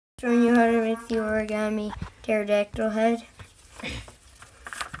Showing you how to make the origami pterodactyl head.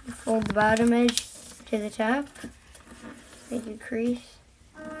 You fold the bottom edge to the top, make a crease,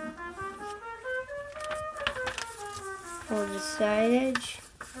 fold the side edge,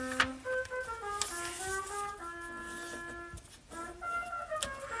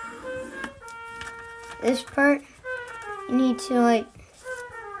 this part you need to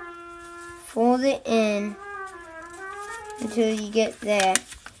fold it in until you get that.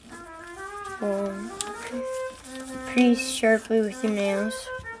 Crease sharply with your nails.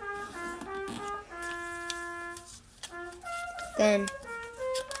 Then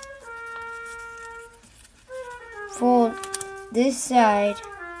fold this side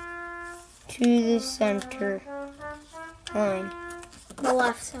to the center line. The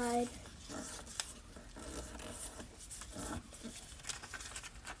left side.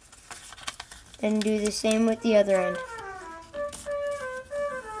 Then do the same with the other end.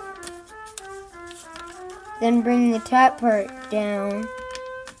 Then bring the top part down.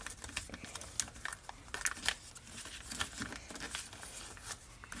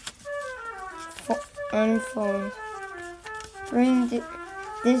 Unfold. Bring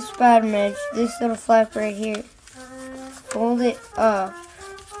this bottom edge, this little flap right here. Fold it up.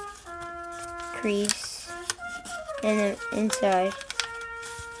 Crease. And then inside.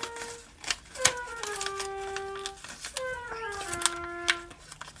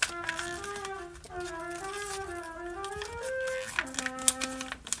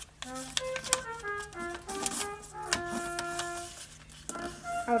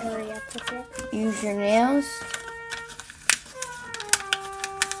 I would hurry up with it. Use your nails.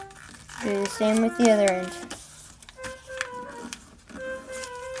 Do the same with the other end.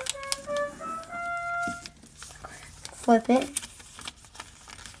 Flip it.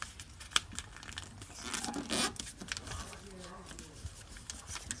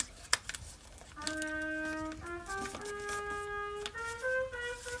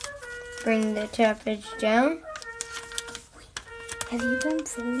 Bring the top edge down. Have you been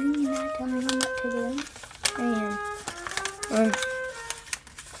filming and not telling them what to do? I am.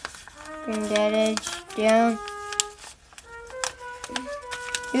 Bring that edge down.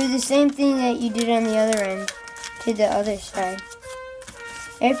 Do the same thing that you did on the other end to the other side.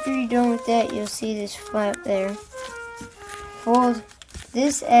 After you're done with that, you'll see this flap there. Fold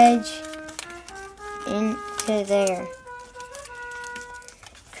this edge into there.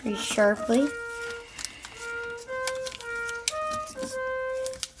 Crease sharply.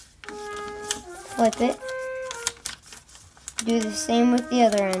 Flip it. Do the same with the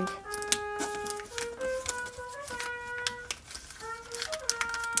other end.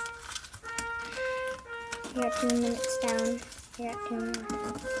 You're at 2 minutes down. You're at 2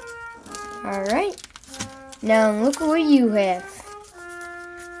 more. Alright. Now look what you have.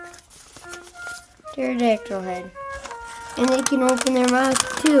 Pterodactyl head. And they can open their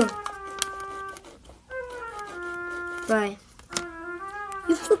mouth too. Bye.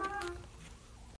 You flip.